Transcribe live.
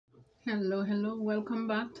Hello. Welcome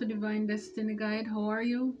back to Divine Destiny Guide. How are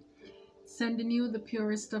you? Sending you the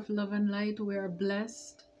purest of love and light. We are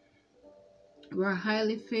blessed. We're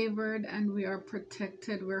highly favored and we are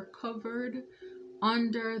protected. We're covered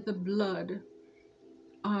under the blood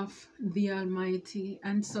of the Almighty.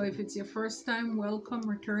 And so if it's your first time, welcome,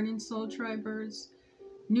 returning soul tribers,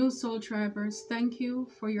 new soul tribers. Thank you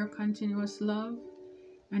for your continuous love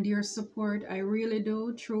and your support. I really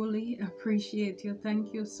do truly appreciate you.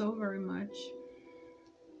 Thank you so very much.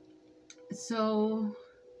 So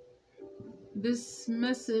this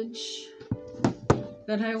message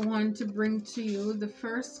that I want to bring to you, the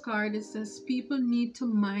first card, it says people need to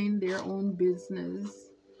mind their own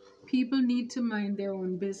business. People need to mind their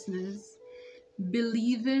own business.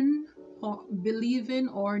 Believing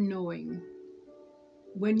or knowing.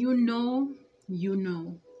 When you know, you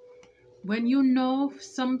know. When you know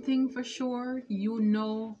something for sure, you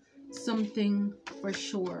know something for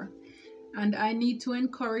sure. And I need to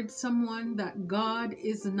encourage someone that God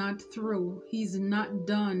is not through. He's not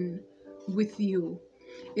done with you.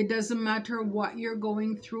 It doesn't matter what you're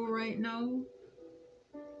going through right now.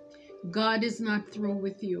 God is not through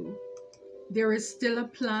with you. There is still a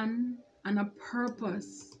plan and a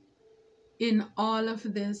purpose in all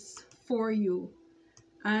of this for you.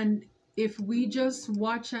 And if we just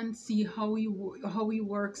watch and see how he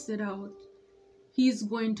works it out, he's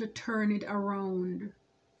going to turn it around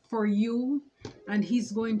for you, and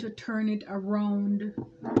he's going to turn it around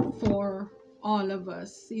for all of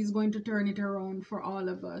us. He's going to turn it around for all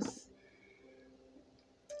of us.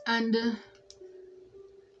 And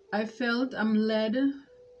I felt I'm led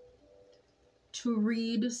to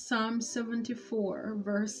read Psalm 74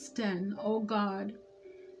 verse 10. Oh God,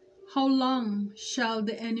 how long shall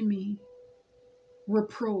the enemy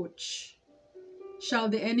reproach? Shall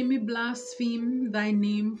the enemy blaspheme thy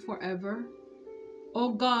name forever?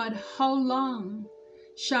 O God, how long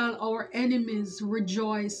shall our enemies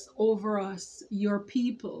rejoice over us, your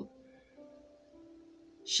people?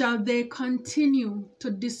 Shall they continue to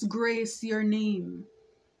disgrace your name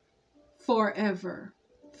forever?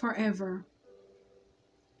 Forever.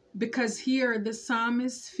 Because here the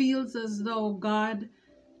psalmist feels as though God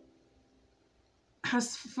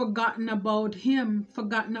has forgotten about him,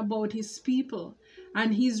 forgotten about his people.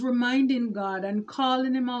 And he's reminding God and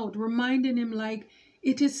calling him out, reminding him like,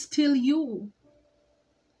 it is still you,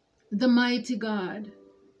 the mighty God.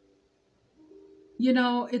 You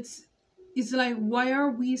know, it's like, why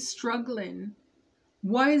are we struggling?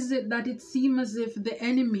 Why is it that it seems as if the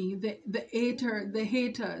enemy, the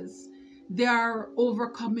haters, they are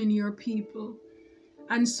overcoming your people?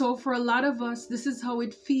 And so for a lot of us, this is how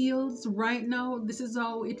it feels right now. This is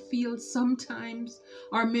how it feels sometimes.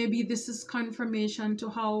 Or maybe this is confirmation to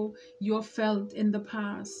how you have felt in the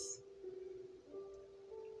past.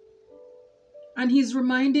 And he's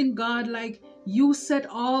reminding God, like, you set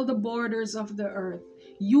all the borders of the earth.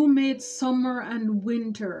 You made summer and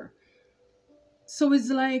winter. So it's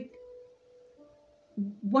like,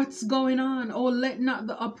 what's going on? Oh, let not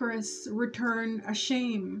the oppressed return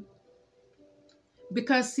ashamed.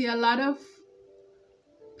 Because see, a lot of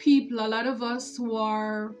people, a lot of us who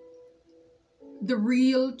are the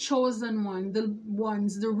real chosen one,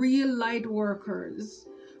 the real light workers,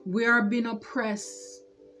 we are being oppressed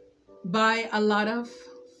by a lot of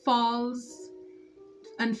false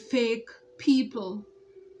and fake people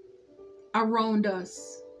around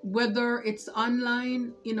us, whether it's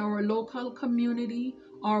online, in our local community,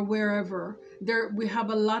 or wherever. We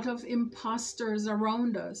have a lot of imposters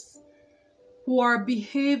around us who are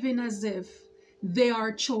behaving as if they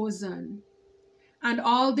are chosen. And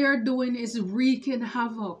all they're doing is wreaking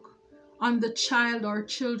havoc on the child or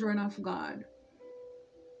children of God.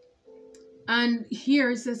 And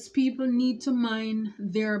here it says people need to mind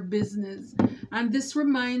their business. And this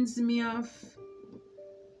reminds me of,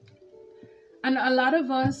 and a lot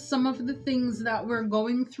of us, some of the things that we're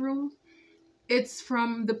going through, it's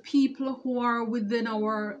from the people who are within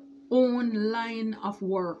our own line of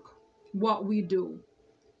work. What we do.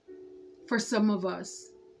 For some of us,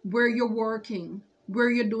 where you're working,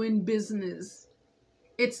 where you're doing business,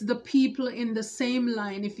 it's the people in the same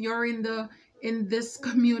line. If you're in this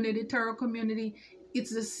community, tarot community,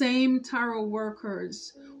 it's the same tarot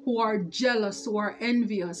workers who are jealous, who are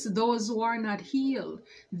envious, those who are not healed.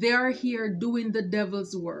 They are here doing the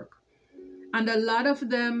devil's work. And a lot of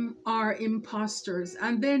them are imposters,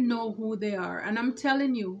 and they know who they are. And I'm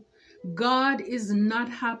telling you, God is not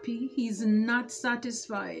happy. He's not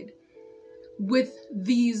satisfied with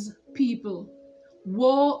these people.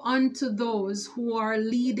 Woe unto those who are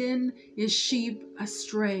leading his sheep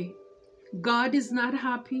astray. God is not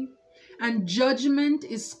happy. And judgment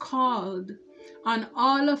is called on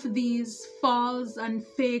all of these false and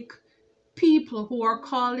fake people who are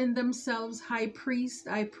calling themselves high priests,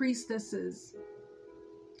 high priestesses.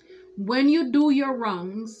 When you do your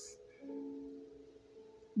wrongs,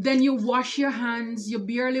 then you wash your hands, you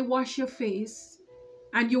barely wash your face,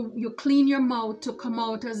 and you clean your mouth to come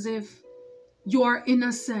out as if you are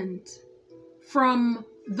innocent from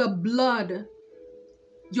the blood.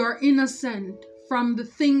 You're innocent from the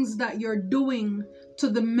things that you're doing to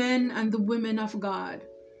the men and the women of God.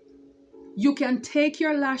 You can take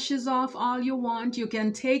your lashes off all you want. You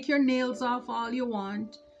can take your nails off all you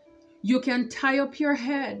want. You can tie up your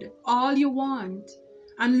head all you want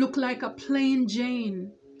and look like a plain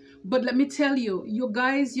Jane. But let me tell you, you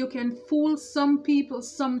guys, you can fool some people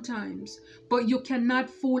sometimes, but you cannot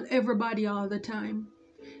fool everybody all the time.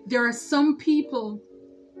 There are some people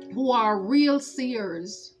who are real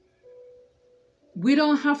seers. We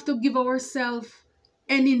don't have to give ourselves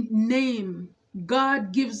any name.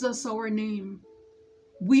 God gives us our name.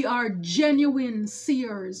 We are genuine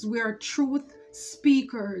seers. We are truth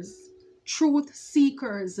speakers, truth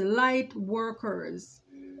seekers, light workers.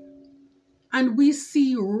 And we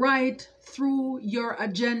see right through your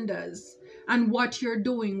agendas and what you're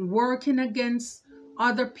doing, working against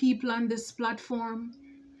other people on this platform,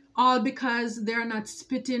 all because they're not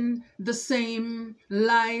spitting the same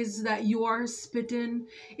lies that you are spitting.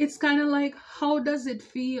 It's kind of like, how does it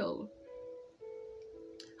feel?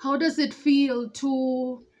 How does it feel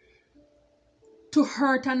to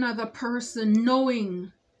hurt another person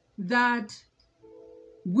knowing that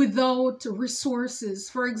without resources,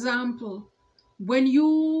 for example, when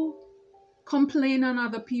you complain on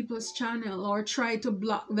other people's channel or try to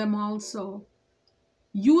block them also,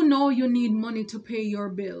 you know you need money to pay your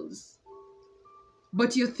bills,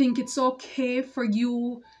 but you think it's okay for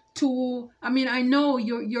you to, I know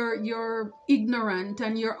you're ignorant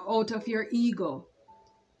and you're out of your ego.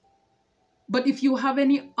 But if you have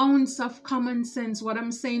any ounce of common sense, what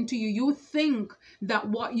I'm saying to you, you think that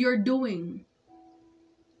what you're doing,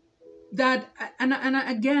 that, and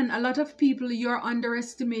again, a lot of people, you're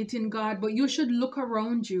underestimating God, but you should look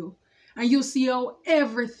around you and you see how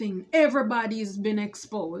everybody's been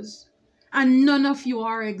exposed, and none of you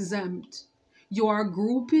are exempt. You are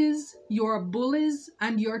groupies, you're bullies,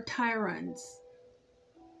 and you're tyrants.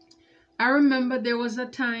 I remember there was a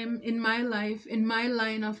time in my life, in my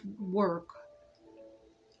line of work,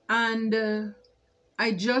 and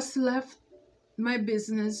I just left my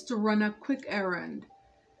business to run a quick errand.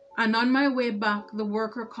 And on my way back, the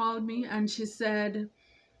worker called me and she said,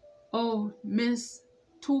 "Oh, miss,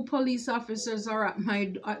 2 police officers are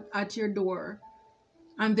at your door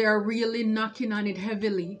and they're really knocking on it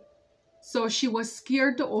heavily." So she was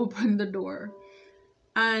scared to open the door.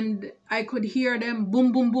 And I could hear them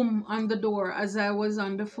boom, boom, boom on the door as I was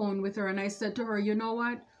on the phone with her. And I said to her, "You know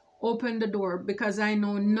what? Open the door, because I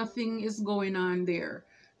know nothing is going on there,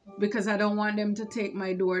 because I don't want them to take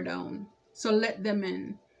my door down. So let them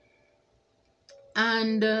in."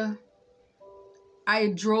 And I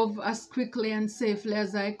drove as quickly and safely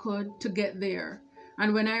as I could to get there.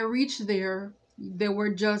 And when I reached there, they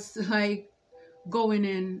were just like going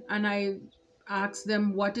in. And I asked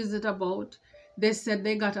them, "What is it about?" They said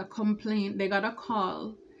they got a complaint, they got a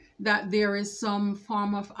call that there is some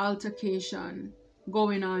form of altercation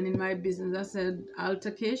going on in my business. I said,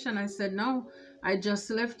 "Altercation?" I said, "No, I just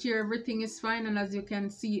left here, everything is fine, and as you can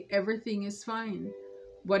see, everything is fine.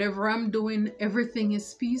 Whatever I'm doing, everything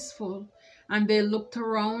is peaceful." And they looked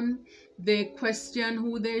around, they questioned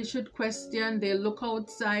who they should question, they look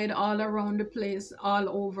outside, all around the place, all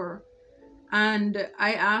over. And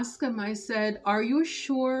I asked him, I said, "Are you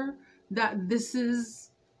sure that this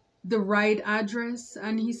is the right address?"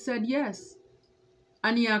 And he said, "Yes."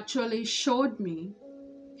 And he actually showed me.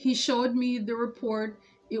 He showed me the report.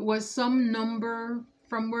 It was some number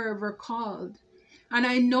from wherever called. And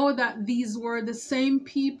I know that these were the same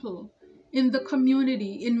people in the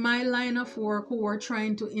community, in my line of work, who were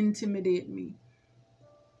trying to intimidate me.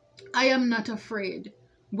 I am not afraid.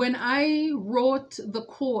 When I wrote the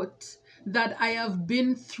quote that I have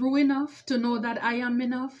been through enough to know that I am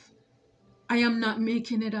enough, I am not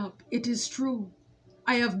making it up. It is true.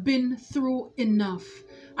 I have been through enough.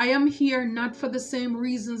 I am here not for the same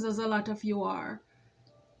reasons as a lot of you are.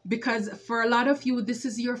 Because for a lot of you, this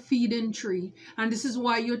is your feeding tree. And this is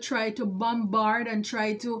why you try to bombard and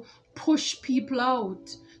try to push people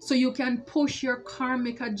out. So you can push your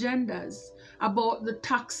karmic agendas about the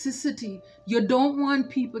toxicity. You don't want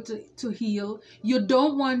people to heal. You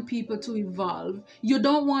don't want people to evolve. You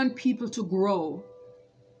don't want people to grow.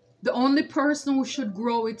 The only person who should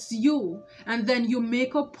grow, it's you. And then you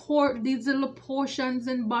make up these little potions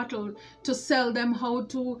in bottle to sell them how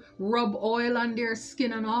to rub oil on their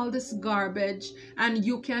skin and all this garbage. And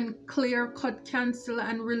you can clear, cut, cancel,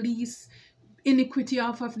 and release iniquity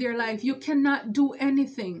off of their life. You cannot do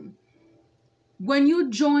anything. When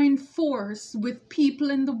you join force with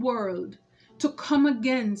people in the world to come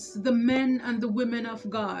against the men and the women of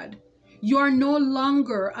God, you are no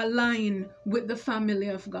longer aligned with the family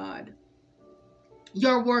of God.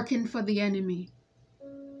 You're working for the enemy.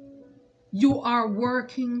 You are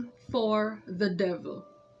working for the devil.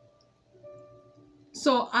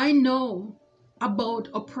 So I know about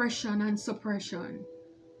oppression and suppression.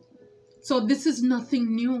 So this is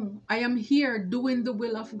nothing new. I am here doing the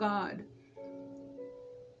will of God.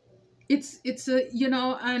 It's a, you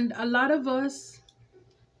know, and a lot of us,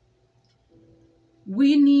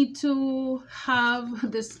 we need to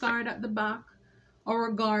have this card at the back,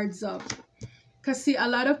 our guards up. Because see, a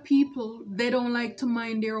lot of people, they don't like to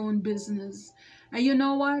mind their own business. And you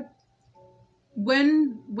know what?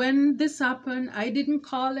 When this happened, I didn't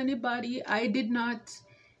call anybody. I did not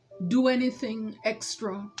do anything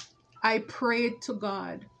extra. I prayed to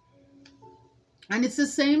God. And it's the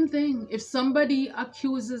same thing. If somebody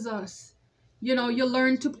accuses us, you know, you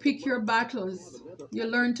learn to pick your battles. You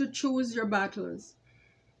learn to choose your battles.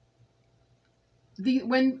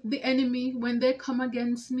 When the enemy, when they come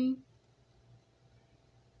against me,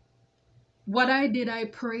 what I did, I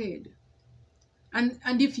prayed. And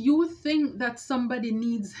if you think that somebody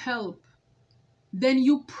needs help, then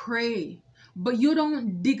you pray. But you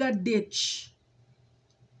don't dig a ditch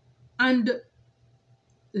and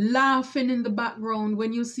laughing in the background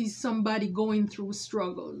when you see somebody going through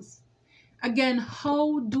struggles. Again,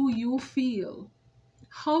 how do you feel?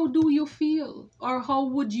 How do you feel? Or how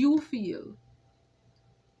would you feel?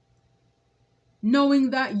 Knowing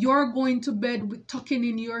that you're going to bed with tucking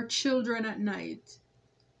in your children at night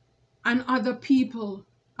and other people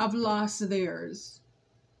have lost theirs.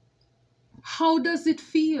 How does it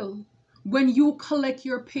feel when you collect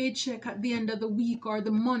your paycheck at the end of the week or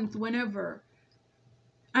the month, whenever,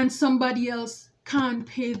 and somebody else can't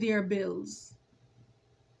pay their bills?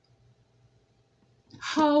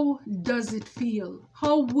 How does it feel?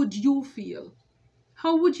 How would you feel?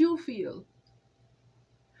 How would you feel?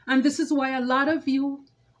 And this is why a lot of you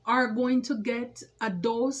are going to get a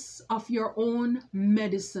dose of your own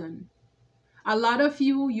medicine. A lot of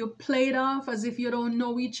you, you play it off as if you don't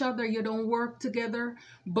know each other, you don't work together,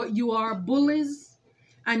 but you are bullies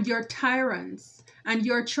and you're tyrants, and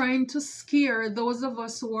you're trying to scare those of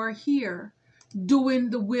us who are here doing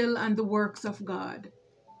the will and the works of God.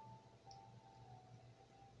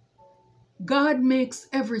 God makes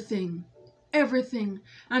everything, everything.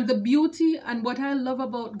 And the beauty and what I love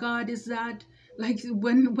about God is that, like,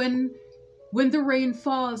 when the rain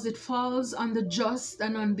falls, it falls on the just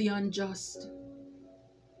and on the unjust.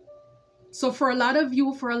 So for a lot of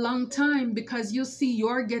you, for a long time, because you see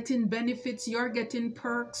you're getting benefits, you're getting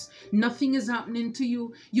perks, nothing is happening to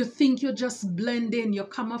you, you think you just blend in, you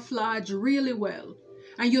camouflage really well.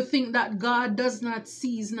 And you think that God does not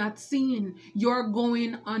see, is not seeing. You're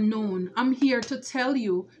going unknown. I'm here to tell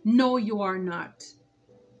you, no, you are not.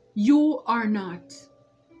 You are not.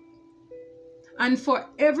 And for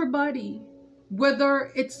everybody,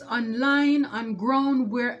 whether it's online, on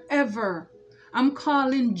ground, wherever, I'm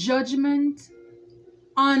calling judgment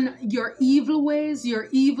on your evil ways, your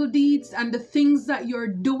evil deeds, and the things that you're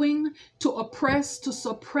doing to oppress, to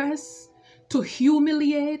suppress, to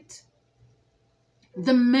humiliate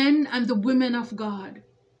the men and the women of God.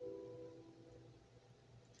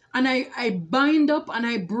 And I bind up and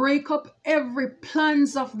I break up every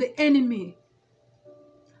plans of the enemy.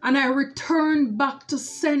 And I return back to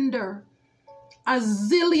sender a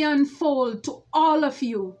zillionfold to all of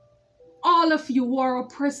you who are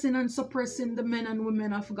oppressing and suppressing the men and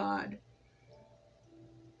women of God.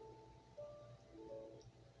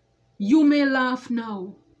 You may laugh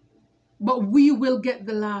now, but we will get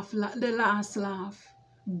the last laugh.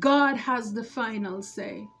 God has the final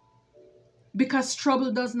say, because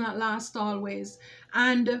trouble does not last always.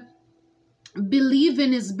 And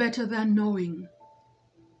believing is better than knowing.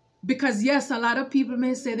 Because yes, a lot of people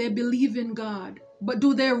may say they believe in God, but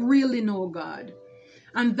do they really know God?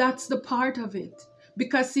 And that's the part of it.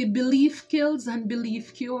 Because see, belief kills and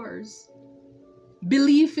belief cures.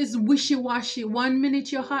 Belief is wishy-washy. 1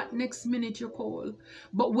 minute you're hot, next minute you're cold.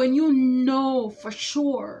 But when you know for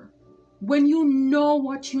sure, when you know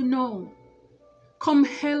what you know, come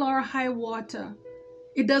hell or high water,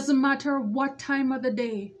 it doesn't matter what time of the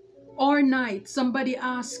day or night somebody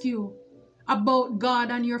asks you about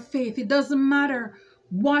God and your faith. It doesn't matter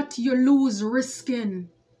what you lose risking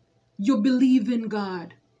you believe in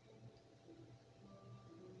God.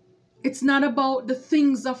 It's not about the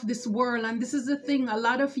things of this world. And this is the thing, a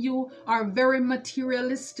lot of you are very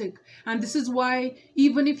materialistic. And this is why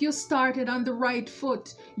even if you started on the right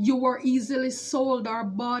foot, you were easily sold or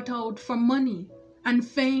bought out for money and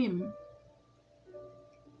fame.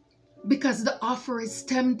 Because the offer is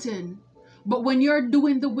tempting. But when you're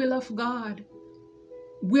doing the will of God,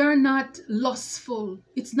 we're not lustful.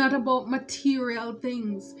 It's not about material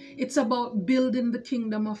things. It's about building the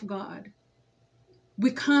kingdom of God.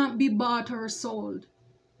 We can't be bought or sold.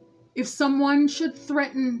 If someone should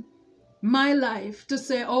threaten my life to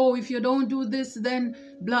say, oh, if you don't do this, then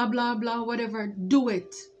blah, blah, blah, whatever, do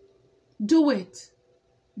it. Do it.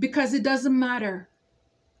 Because it doesn't matter.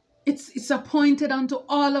 It's appointed unto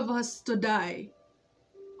all of us to die.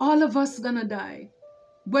 All of us gonna die.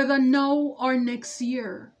 Whether now or next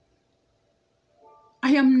year.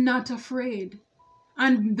 I am not afraid.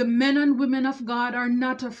 And the men and women of God are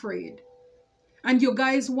not afraid. And you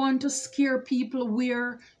guys want to scare people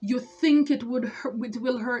where you think it will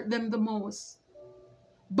hurt them the most.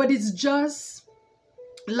 But it's just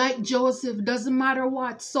like Joseph, doesn't matter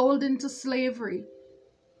what, sold into slavery,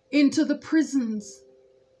 into the prisons.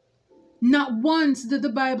 Not once did the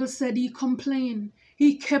Bible say he complained.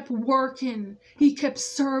 He kept working. He kept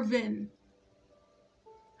serving.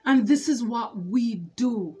 And this is what we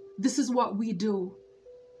do. This is what we do.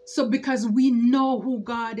 So because we know who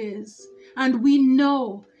God is, and we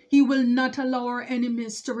know he will not allow our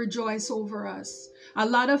enemies to rejoice over us. A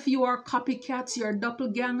lot of you are copycats, you're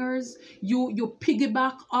doppelgangers. You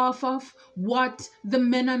piggyback off of what the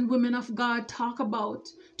men and women of God talk about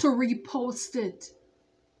to repost it.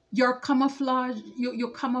 Your camouflage,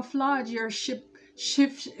 you camouflage, your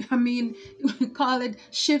call it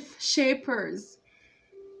shift shapers.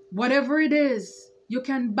 Whatever it is. You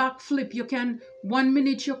can backflip. You can, 1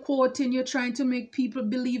 minute you're quoting, you're trying to make people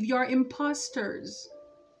believe you're imposters.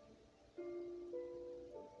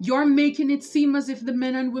 You're making it seem as if the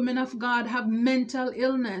men and women of God have mental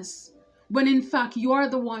illness, when in fact you're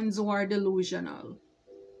the ones who are delusional.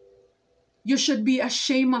 You should be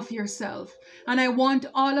ashamed of yourself. And I want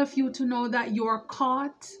all of you to know that you're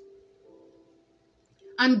caught.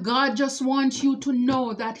 And God just wants you to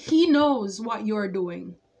know that he knows what you're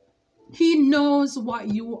doing. He knows what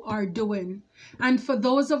you are doing. And for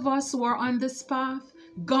those of us who are on this path,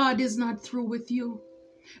 God is not through with you.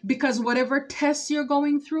 Because whatever test you're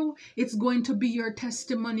going through, it's going to be your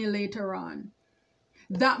testimony later on.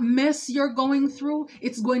 That mess you're going through,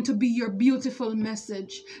 it's going to be your beautiful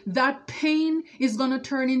message. That pain is going to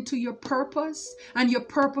turn into your purpose, and your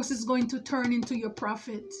purpose is going to turn into your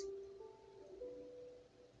profit.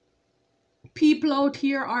 People out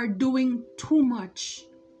here are doing too much.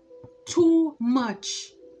 Too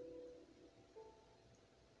much.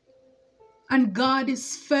 And God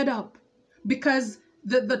is fed up because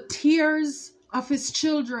the tears of his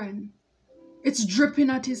children, it's dripping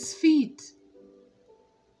at his feet.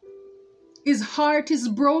 His heart is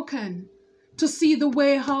broken to see the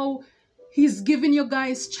way how he's giving you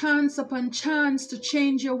guys chance upon chance to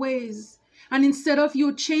change your ways. And instead of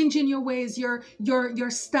you changing your ways, you're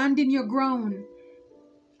standing your ground.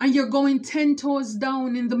 And you're going 10 toes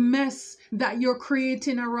down in the mess that you're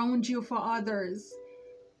creating around you for others.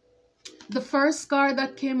 The first card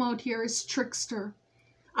that came out here is trickster.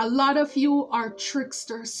 A lot of you are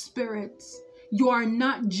trickster spirits. You are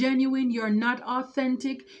not genuine. You're not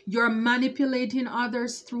authentic. You're manipulating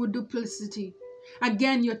others through duplicity.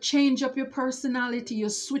 Again, you change up your personality. You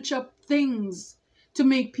switch up things to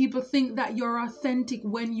make people think that you're authentic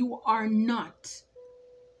when you are not.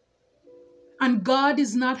 And God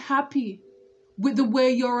is not happy with the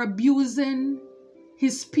way you're abusing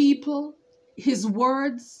his people, his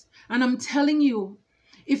words. And I'm telling you,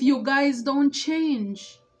 if you guys don't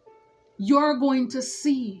change, you're going to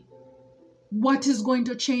see what is going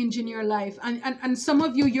to change in your life. And some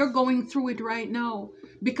of you, you're going through it right now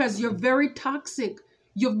because you're very toxic.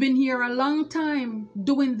 You've been here a long time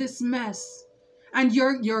doing this mess. And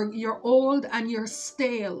you're old and you're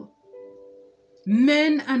stale.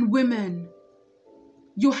 Men and women,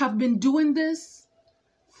 you have been doing this,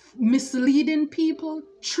 misleading people,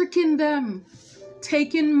 tricking them,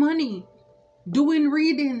 taking money, doing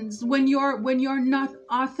readings when you're not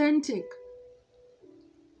authentic,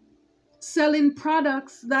 selling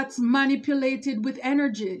products that's manipulated with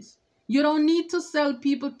energies. You don't need to sell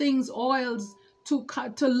people things, oils,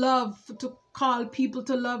 to love, to call people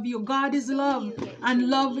to love you. God is love, and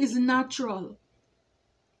love is natural.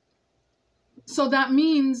 So that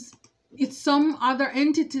means it's some other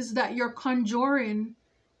entities that you're conjuring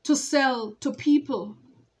to sell to people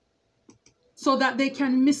so that they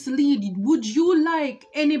can mislead. Would you like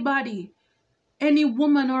anybody, any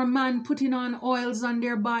woman or man putting on oils on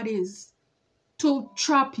their bodies to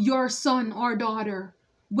trap your son or daughter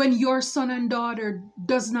when your son and daughter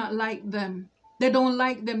does not like them? They don't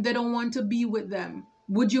like them. They don't want to be with them.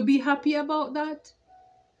 Would you be happy about that?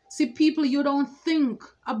 See, people, you don't think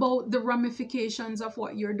about the ramifications of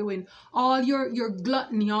what you're doing. All your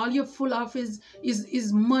gluttony, all you're full of is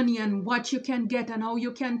money and what you can get and how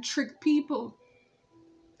you can trick people.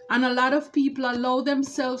 And a lot of people allow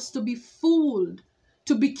themselves to be fooled,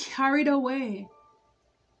 to be carried away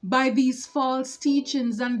by these false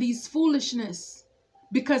teachings and these foolishness.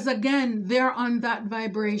 Because again, they're on that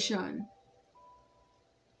vibration.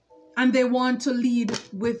 And they want to lead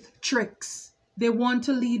with tricks. They want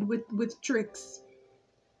to lead with tricks.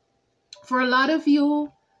 For a lot of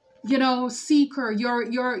you, you know, seeker,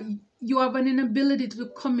 you have an inability to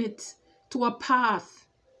commit to a path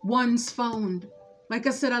once found. Like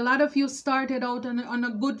I said, a lot of you started out on a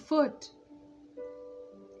good foot.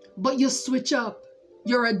 But you switch up.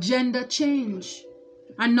 Your agenda change.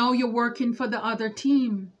 And now you're working for the other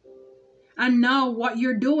team. And now what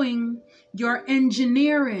you're doing, you're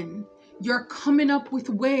engineering. You're coming up with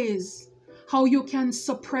ways how you can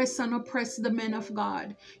suppress and oppress the men of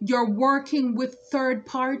God. You're working with third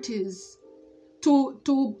parties to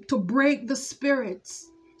break the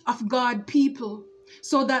spirits of God people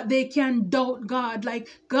so that they can doubt God. Like,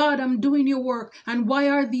 God, I'm doing your work, and why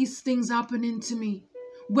are these things happening to me?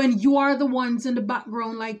 When you are the ones in the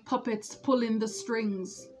background like puppets pulling the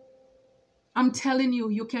strings. I'm telling you,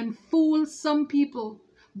 you can fool some people,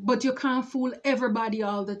 but you can't fool everybody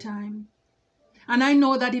all the time. And I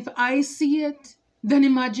know that if I see it, then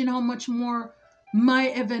imagine how much more my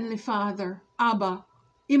Heavenly Father, Abba,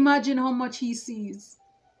 imagine how much He sees.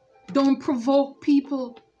 Don't provoke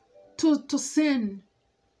people to sin.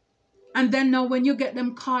 And then now when you get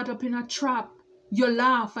them caught up in a trap, you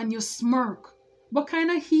laugh and you smirk. What kind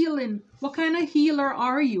of healing, what kind of healer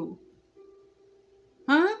are you?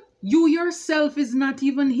 Huh? You yourself is not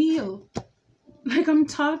even healed. Like I'm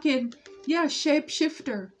talking, yeah,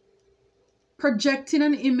 shapeshifter. Projecting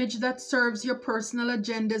an image that serves your personal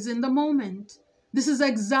agendas in the moment. This is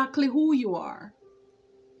exactly who you are.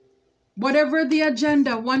 Whatever the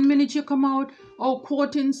agenda, 1 minute you come out,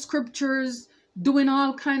 quoting scriptures, doing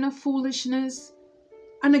all kind of foolishness.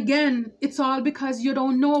 And again, it's all because you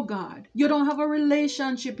don't know God. You don't have a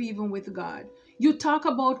relationship even with God. You talk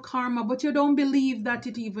about karma, but you don't believe that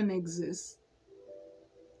it even exists.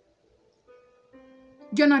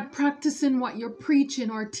 You're not practicing what you're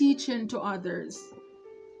preaching or teaching to others.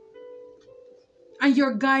 And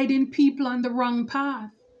you're guiding people on the wrong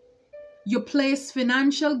path. You place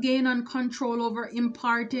financial gain and control over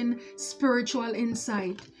imparting spiritual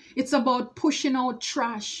insight. It's about pushing out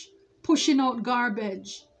trash, pushing out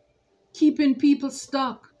garbage, keeping people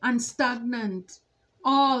stuck and stagnant,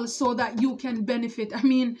 all so that you can benefit. I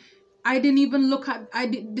mean, I didn't even look at,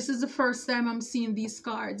 this is the first time I'm seeing these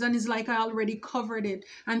cards, and it's like I already covered it.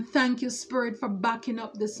 And thank you, Spirit, for backing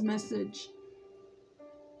up this message.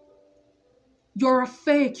 You're a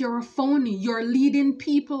fake, you're a phony, you're leading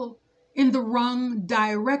people in the wrong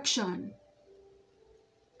direction.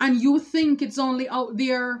 And you think it's only out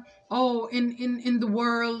there, in the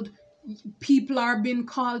world, people are being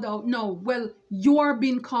called out. No, well, you're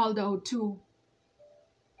being called out too.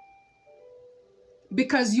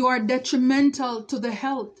 Because you are detrimental to the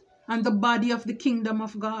health and the body of the kingdom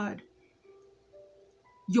of God.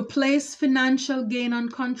 You place financial gain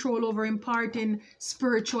and control over imparting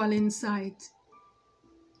spiritual insight.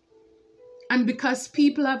 And because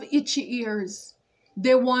people have itchy ears,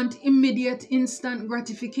 they want immediate, instant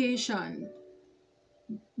gratification.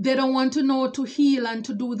 They don't want to know to heal and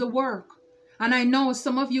to do the work. And I know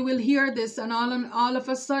some of you will hear this, and all of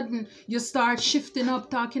a sudden you start shifting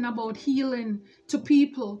up, talking about healing to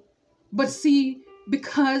people. But see,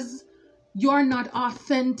 because you're not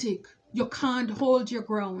authentic, you can't hold your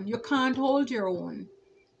ground. You can't hold your own.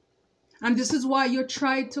 And this is why you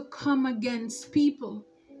try to come against people.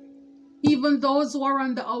 Even those who are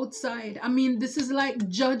on the outside. I mean, this is like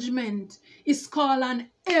judgment is called on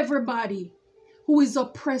everybody who is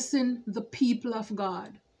oppressing the people of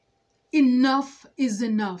God. Enough is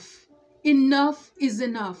enough. Enough is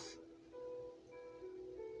enough.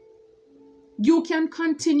 You can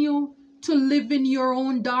continue to live in your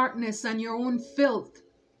own darkness and your own filth,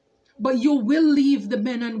 but you will leave the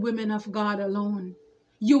men and women of God alone.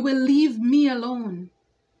 You will leave me alone.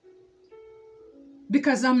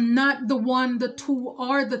 Because I'm not the one, the two,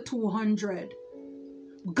 or the 200.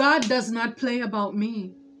 God does not play about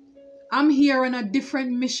me. I'm here on a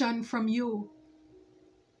different mission from you.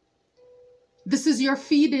 This is your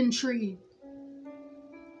feeding tree.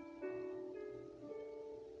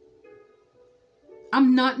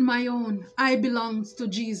 I'm not my own. I belong to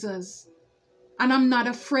Jesus. And I'm not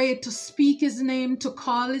afraid to speak his name, to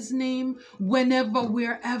call his name whenever,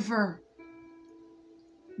 wherever.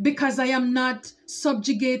 Because I am not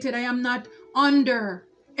subjugated. I am not under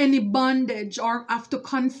any bondage or have to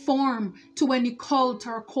conform to any cult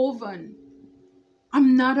or coven.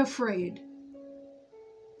 I'm not afraid.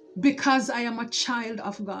 Because I am a child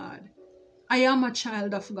of God. I am a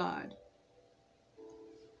child of God.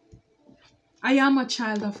 I am a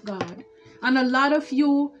child of God. And a lot of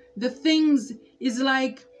you, the things is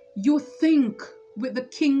like you think with the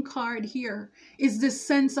king card here is this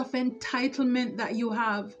sense of entitlement that you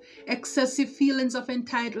have. Excessive feelings of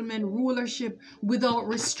entitlement, rulership without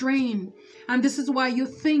restraint. And this is why you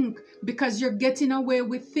think, because you're getting away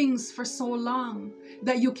with things for so long,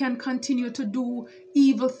 that you can continue to do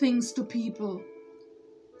evil things to people.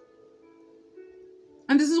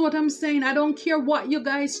 And this is what I'm saying. I don't care what you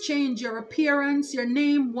guys change, your appearance, your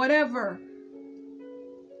name, whatever.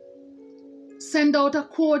 Send out a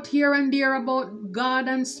quote here and there about God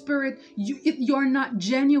and spirit. You're not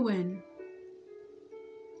genuine.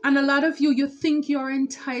 And a lot of you, you think you're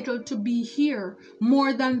entitled to be here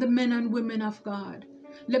more than the men and women of God.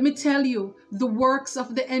 Let me tell you, the works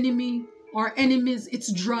of the enemy or enemies,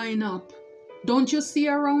 it's drying up. Don't you see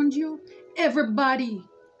around you? Everybody.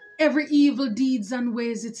 Every evil deeds and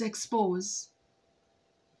ways it's exposed.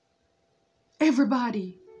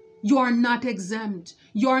 Everybody. You are not exempt.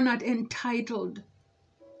 You are not entitled.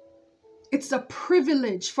 It's a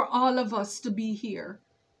privilege for all of us to be here.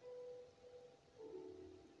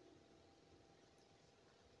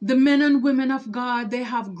 The men and women of God, they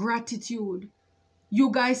have gratitude.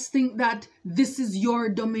 You guys think that this is your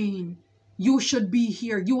domain. You should be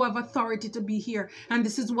here. You have authority to be here. And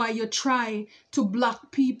this is why you try to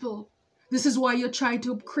block people. This is why you try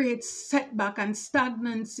to create setback and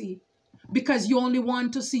stagnancy. Because you only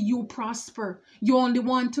want to see you prosper. You only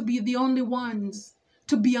want to be the only ones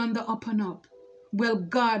to be on the up and up. Well,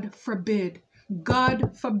 God forbid.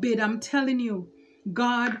 God forbid. I'm telling you.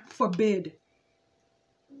 God forbid.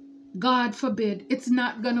 God forbid. It's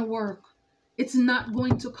not going to work. It's not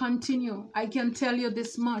going to continue. I can tell you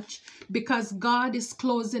this much, because God is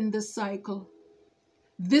closing this cycle.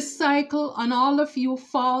 This cycle on all of you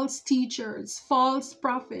false teachers, false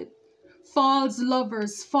prophets, false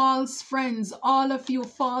lovers, false friends, all of you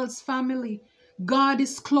false family. God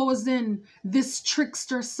is closing this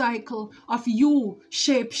trickster cycle of you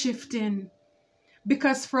shape-shifting.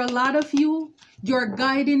 Because for a lot of you, you're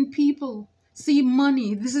guiding people. See,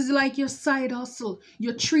 money, this is like your side hustle.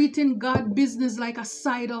 You're treating God business like a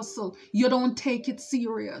side hustle. You don't take it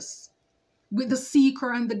serious. With the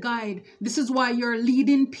seeker and the guide. This is why you're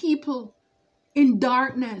leading people in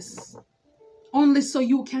darkness. Only so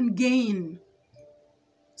you can gain.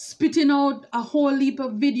 Spitting out a whole heap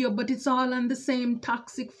of video, but it's all on the same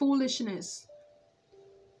toxic foolishness.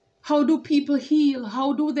 How do people heal?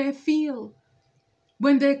 How do they feel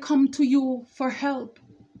when they come to you for help?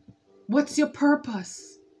 What's your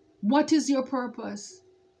purpose? What is your purpose?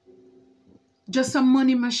 Just a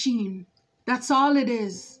money machine. That's all it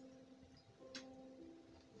is.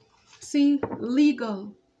 See,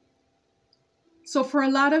 legal. So for a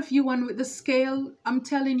lot of you, and with the scale, I'm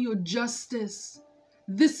telling you, justice.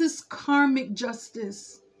 This is karmic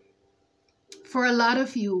justice. For a lot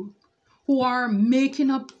of you who are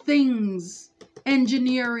making up things,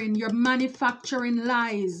 engineering, you're manufacturing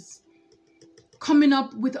lies, coming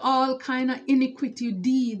up with all kind of iniquity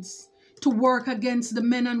deeds to work against the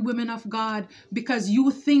men and women of God because you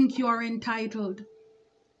think you are entitled.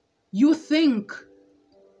 You think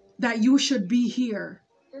that you should be here.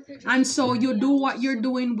 And so you do what you're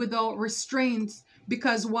doing without restraints.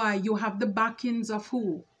 Because why? You have the backings of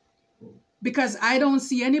who? Because I don't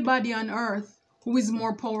see anybody on earth who is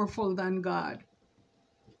more powerful than God.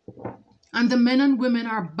 And the men and women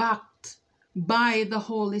are backed by the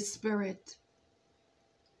Holy Spirit.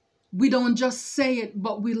 We don't just say it,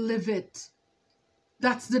 but we live it.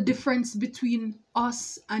 That's the difference between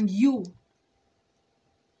us and you.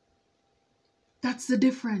 That's the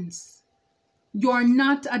difference. You're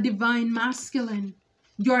not a divine masculine.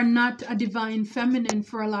 You're not a divine feminine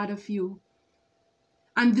for a lot of you.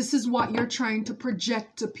 And this is what you're trying to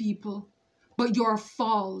project to people. But you're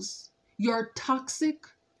false. You're toxic.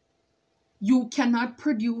 You cannot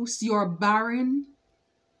produce. You're barren.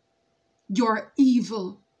 You're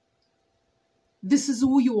evil. This is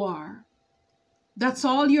who you are. That's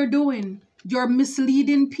all you're doing. You're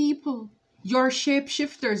misleading people. You're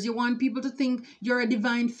shapeshifters. You want people to think you're a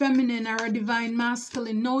divine feminine or a divine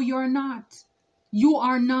masculine. No, you're not. You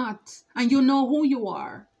are not. And you know who you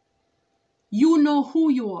are. You know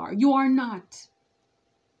who you are. You are not.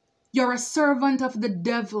 You're a servant of the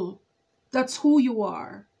devil. That's who you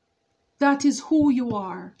are. That is who you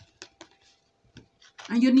are.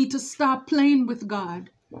 And you need to stop playing with God,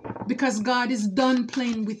 because God is done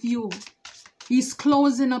playing with you. He's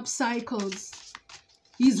closing up cycles.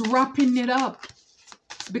 He's wrapping it up,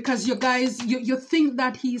 because you guys, you think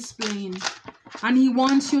that he's playing, and he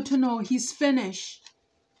wants you to know he's finished.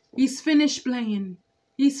 He's finished playing.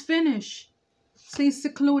 He's finished. Stay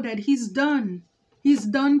secluded. He's done. He's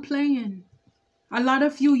done playing. A lot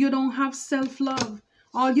of you don't have self-love.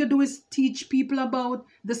 All you do is teach people about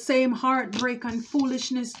the same heartbreak and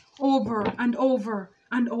foolishness over and over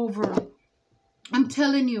and over. I'm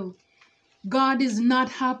telling you, God is not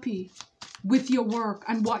happy with your work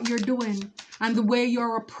and what you're doing and the way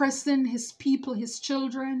you're oppressing his people, his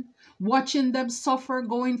children, watching them suffer,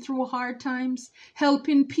 going through hard times,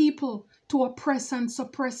 helping people to oppress and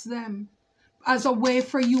suppress them as a way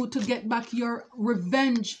for you to get back your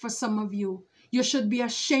revenge. For some of you, you should be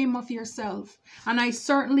ashamed of yourself. And I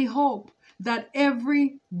certainly hope that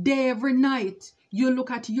every day, every night, you look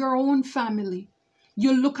at your own family,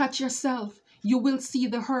 you look at yourself, you will see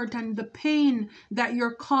the hurt and the pain that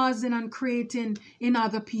you're causing and creating in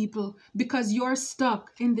other people, because you're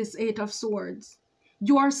stuck in this 8 of Swords.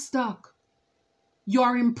 You're stuck.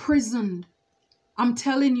 You're imprisoned. I'm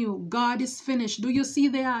telling you, God is finished. Do you see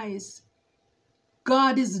the eyes?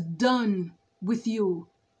 God is done with you.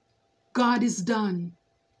 God is done.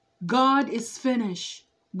 God is finished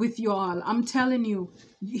with you all. I'm telling you.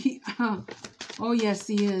 Oh, yes,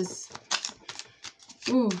 he is.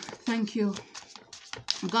 Oh, thank you.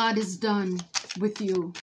 God is done with you.